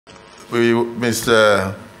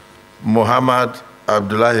Mr. Muhammad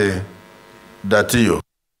Abdullahi Dattijo.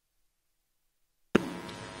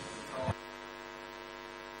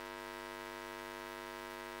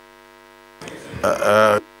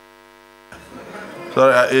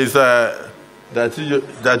 Sorry, it's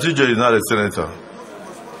Dattijo is not a senator.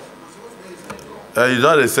 He's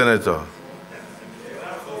not a senator.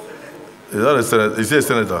 He's not a senator. Is he a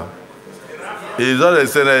senator? He's not a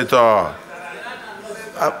senator.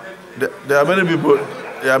 There are many people.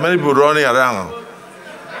 There are many people running around.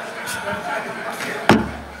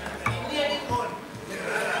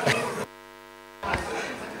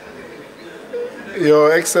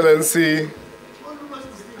 Your Excellency,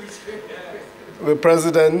 the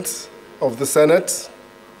President of the Senate,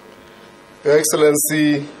 Your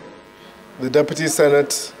Excellency, the Deputy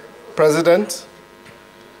Senate President,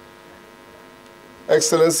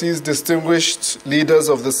 Excellencies, distinguished leaders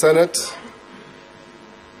of the Senate,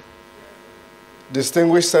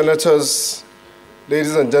 distinguished senators,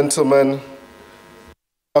 ladies and gentlemen, good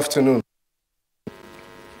afternoon.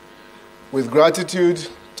 With gratitude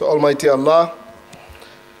to Almighty Allah,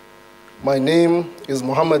 my name is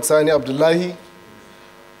Muhammad Sani Abdullahi,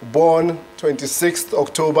 born 26th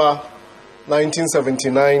October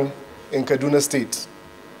 1979 in Kaduna State.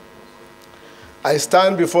 I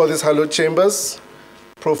stand before these hallowed chambers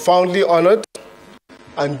profoundly honored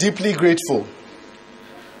and deeply grateful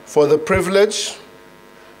for the privilege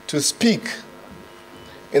to speak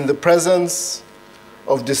in the presence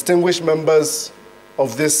of distinguished members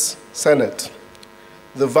of this Senate,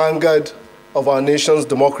 the vanguard of our nation's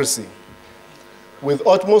democracy. With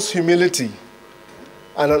utmost humility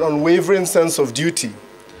and an unwavering sense of duty,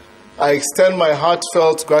 I extend my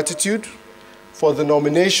heartfelt gratitude for the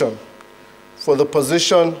nomination for the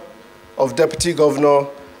position of Deputy Governor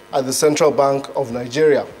at the Central Bank of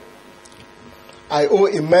Nigeria. I owe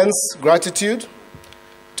immense gratitude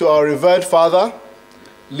to our revered father,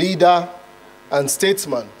 leader, and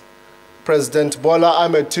statesman, President Bola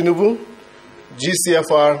Ahmed Tinubu,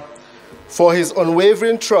 GCFR, for his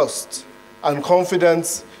unwavering trust and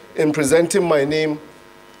confidence in presenting my name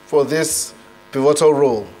for this pivotal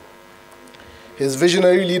role. His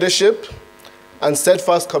visionary leadership and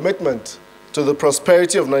steadfast commitment to the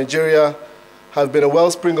prosperity of Nigeria have been a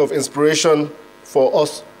wellspring of inspiration for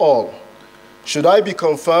us all. Should I be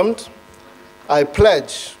confirmed, I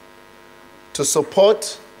pledge to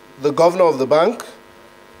support the governor of the bank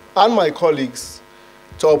and my colleagues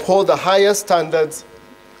to uphold the highest standards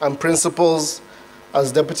and principles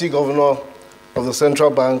as Deputy Governor of the Central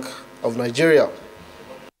Bank of Nigeria.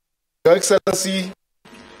 Your Excellency,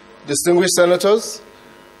 distinguished senators,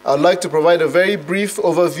 I'd like to provide a very brief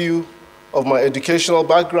overview of my educational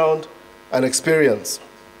background and experience.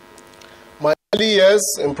 My early years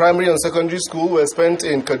in primary and secondary school were spent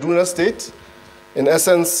in Kaduna State, in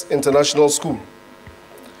Essence International School.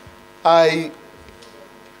 I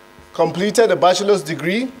completed a bachelor's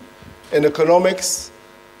degree in economics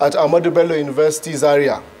at Ahmadu Bello University,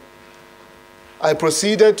 Zaria. I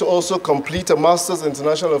proceeded to also complete a master's in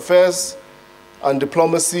international affairs and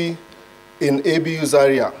diplomacy in ABU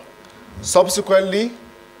Zaria. Subsequently,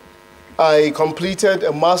 I completed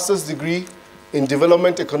a master's degree in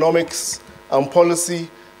development economics and policy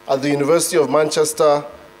at the University of Manchester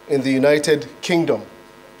in the United Kingdom.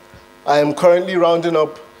 I am currently rounding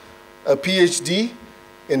up a PhD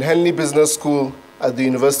in Henley Business School at the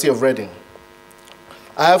University of Reading.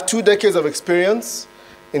 I have 2 decades of experience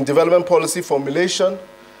in development policy formulation,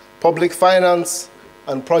 public finance,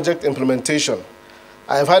 and project implementation.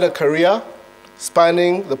 I have had a career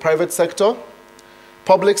spanning the private sector,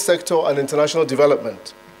 public sector, and international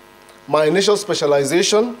development. My initial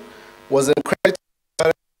specialization was in credit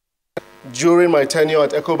management during my tenure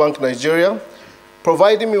at EcoBank Nigeria,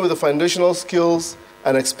 providing me with the foundational skills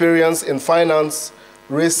and experience in finance,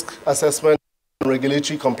 risk assessment, and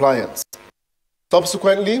regulatory compliance.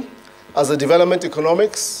 Subsequently, as a development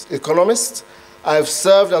economist, I have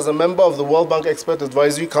served as a member of the World Bank Expert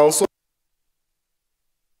Advisory Council,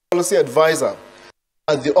 policy advisor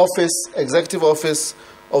at the Executive Office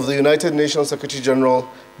of the United Nations Secretary General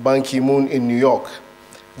Ban Ki-moon in New York.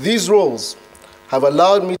 These roles have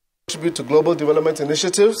allowed me to contribute to global development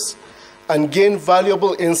initiatives and gain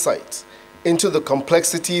valuable insight into the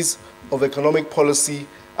complexities of economic policy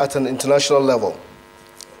at an international level.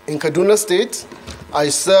 In Kaduna State, I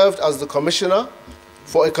served as the Commissioner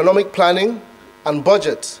for Economic Planning and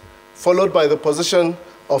Budget, followed by the position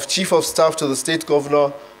of Chief of Staff to the State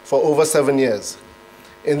Governor for over 7 years.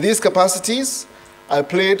 In these capacities, I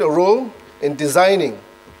played a role in designing,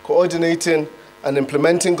 coordinating, and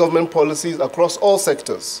implementing government policies across all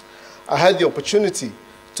sectors. I had the opportunity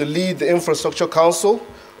to lead the Infrastructure Council,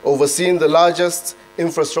 overseeing the largest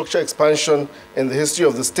infrastructure expansion in the history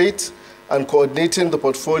of the state and coordinating the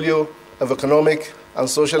portfolio of economic and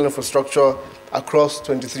social infrastructure across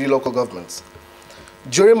 23 local governments.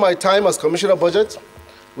 During my time as Commissioner Budget,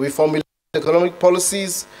 we formulated economic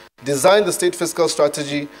policies, designed the state fiscal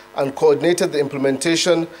strategy, and coordinated the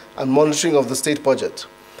implementation and monitoring of the state budget.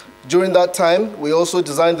 During that time, we also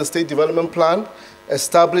designed the State Development Plan,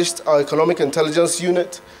 established our Economic Intelligence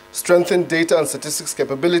Unit, strengthened data and statistics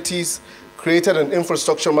capabilities, created an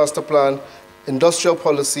infrastructure master plan, industrial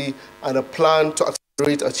policy, and a plan to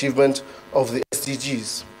accelerate achievement of the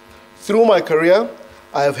SDGs. Through my career,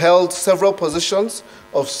 I have held several positions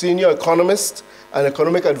of senior economist and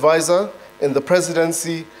economic advisor in the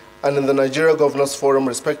presidency and in the Nigeria Governors Forum,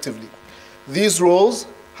 respectively. These roles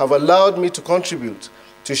have allowed me to contribute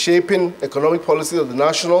to shaping economic policy at the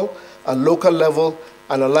national and local level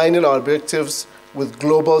and aligning our objectives with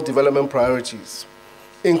global development priorities.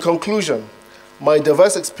 In conclusion, my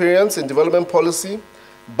diverse experience in development policy,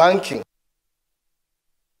 banking,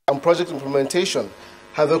 and project implementation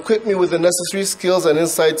have equipped me with the necessary skills and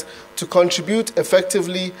insights to contribute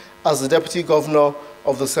effectively as the Deputy Governor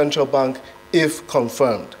of the Central Bank, if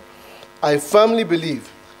confirmed. I firmly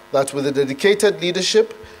believe that with the dedicated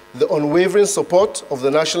leadership, the unwavering support of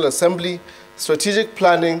the National Assembly, strategic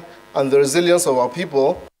planning, and the resilience of our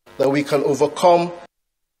people, that we can overcome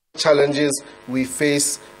challenges we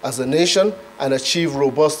face as a nation and achieve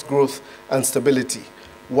robust growth and stability.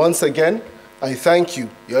 Once again, I thank you,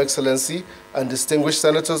 Your Excellency, and distinguished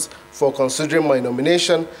senators for considering my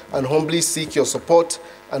nomination and humbly seek your support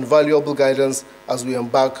and valuable guidance as we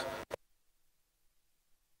embark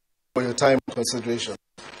for your time and consideration.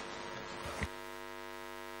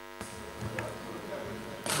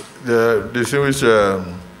 The distinguished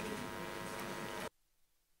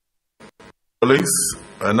colleagues,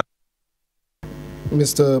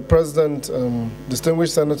 Mr. President,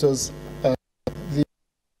 distinguished senators,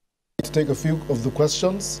 to take a few of the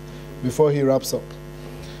questions before he wraps up.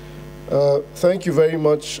 Thank you very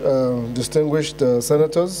much, distinguished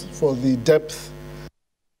senators, for the depth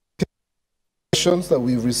of questions that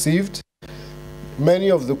we've received.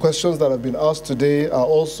 Many of the questions that have been asked today are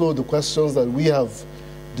also the questions that we have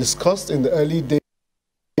discussed in the early days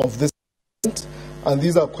of this event, and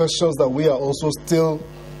these are questions that we are also still,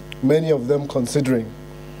 many of them, considering.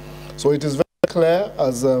 So it is very clear,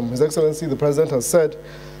 as His Excellency the President has said,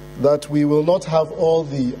 that we will not have all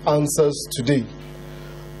the answers today.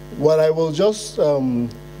 What I will just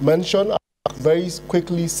mention are very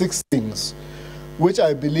quickly 6 things, which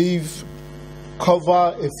I believe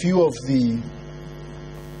cover a few of the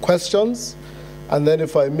questions, and then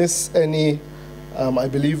if I miss any, I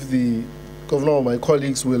believe the Governor or my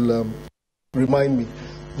colleagues will remind me.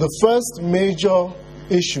 The first major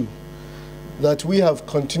issue that we have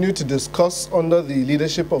continued to discuss under the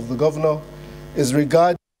leadership of the Governor is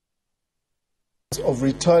regarding of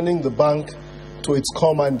returning the bank to its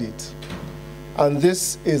core mandate. And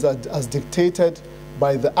this is as dictated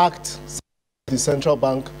by the Act of the Central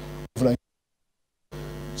Bank of Nigeria.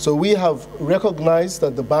 So we have recognized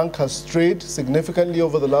that the bank has strayed significantly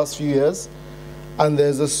over the last few years, and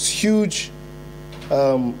there's a huge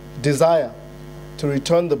desire to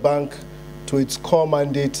return the bank to its core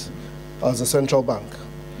mandate as a central bank.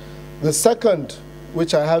 The second,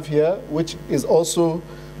 which I have here, which is also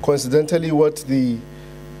coincidentally what the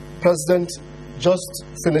President just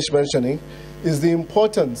finished mentioning, is the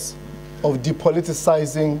importance of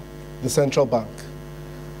depoliticizing the central bank.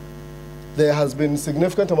 There has been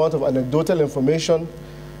significant amount of anecdotal information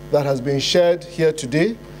that has been shared here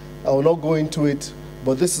today. I will not go into it,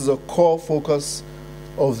 but this is a core focus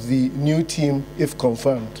of the new team, if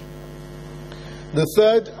confirmed. The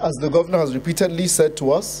third, as the Governor has repeatedly said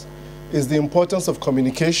to us, is the importance of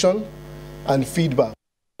communication and feedback.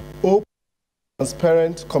 Open,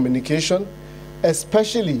 transparent communication,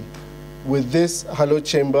 especially with this hallowed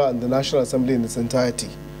chamber and the National Assembly in its entirety.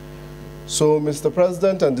 So, Mr.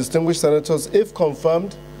 President and distinguished senators, if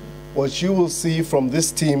confirmed, what you will see from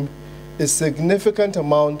this team is significant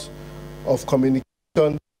amount of communication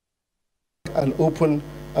and open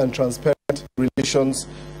and transparent relations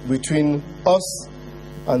between us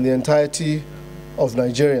and the entirety of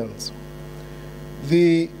Nigerians.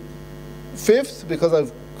 The fifth, because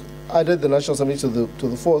I've added the National Assembly to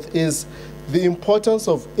the fourth, is the importance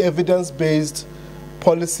of evidence-based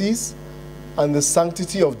policies and the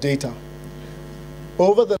sanctity of data.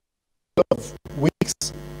 Over the last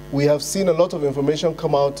weeks, we have seen a lot of information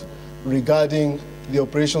come out regarding the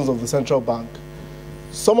operations of the central bank.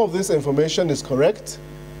 Some of this information is correct,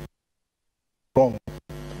 wrong.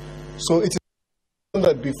 So it is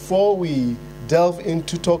that before we delve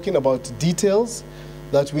into talking about details,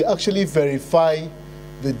 that we actually verify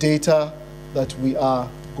the data that we are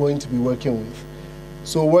going to be working with.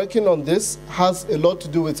 So working on this has a lot to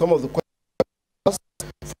do with some of the questions,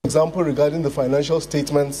 for example, regarding the financial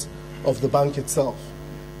statements of the bank itself.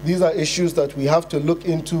 These are issues that we have to look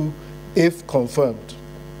into if confirmed.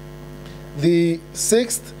 The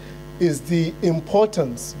sixth is the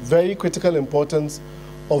importance, very critical importance,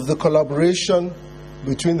 of the collaboration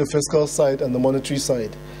between the fiscal side and the monetary side.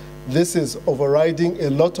 This is overriding a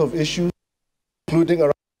lot of issues, including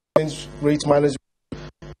around exchange rate management,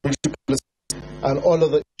 and all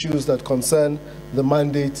other issues that concern the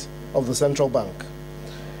mandate of the central bank.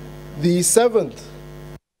 The seventh,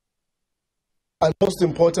 and most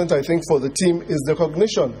important, I think, for the team, is the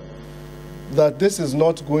recognition that this is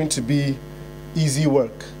not going to be easy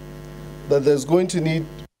work, that there's going to need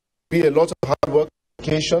to be a lot of hard work,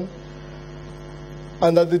 dedication,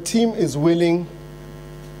 and that the team is willing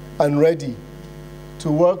and ready to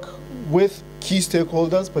work with key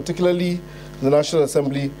stakeholders, particularly the National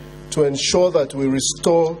Assembly, to ensure that we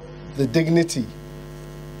restore the dignity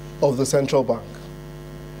of the central bank.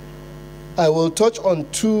 I will touch on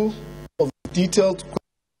two of the detailed questions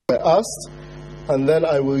I asked, and then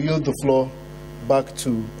I will yield the floor back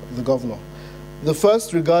to the Governor. The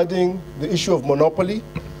first regarding the issue of monopoly,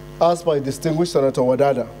 asked by distinguished Senator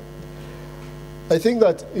Wadada. I think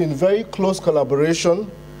that in very close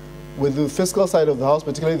collaboration with the fiscal side of the House,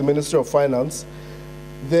 particularly the Ministry of Finance,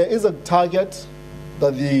 there is a target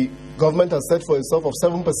that the government has set for itself of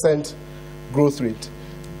 7% growth rate.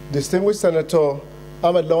 Distinguished Senator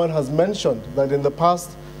Ahmed Lawan has mentioned that in the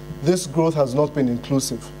past, this growth has not been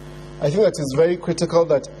inclusive. I think that it's very critical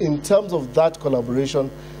that in terms of that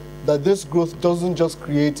collaboration, that this growth doesn't just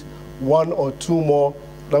create one or two more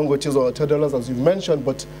languages or $10, as you've mentioned,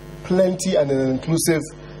 but plenty and in an inclusive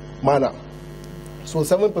manner. So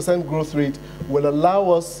 7% growth rate will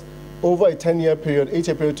allow us over a 10-year period,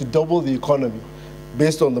 8-year period, to double the economy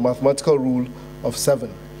based on the mathematical rule of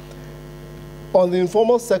 7. On the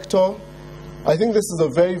informal sector, I think this is a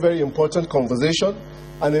very, very important conversation.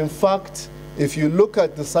 And in fact, if you look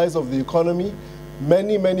at the size of the economy,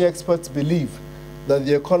 many, many experts believe that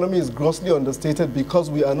the economy is grossly understated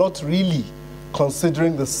because we are not really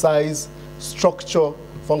considering the size, structure,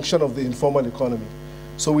 function of the informal economy.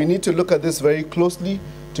 So we need to look at this very closely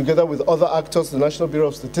together with other actors, the National Bureau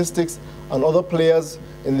of Statistics and other players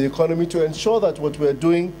in the economy, to ensure that what we're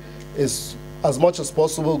doing is, as much as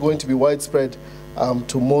possible, going to be widespread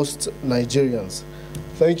to most Nigerians.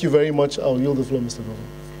 Thank you very much. I'll yield the floor, Mr. Governor.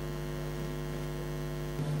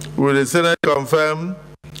 Will the Senate confirm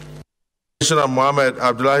Commissioner Sani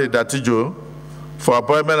Abdullahi Dattijo for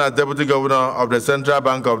appointment as Deputy Governor of the Central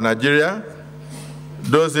Bank of Nigeria?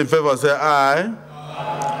 Those in favor say aye,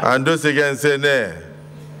 and those against say nay.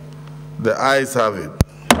 The ayes have it.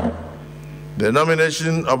 The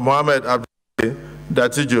nomination of Sani Abdullahi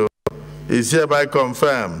Dattijo is hereby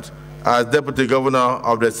confirmed as Deputy Governor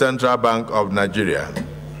of the Central Bank of Nigeria.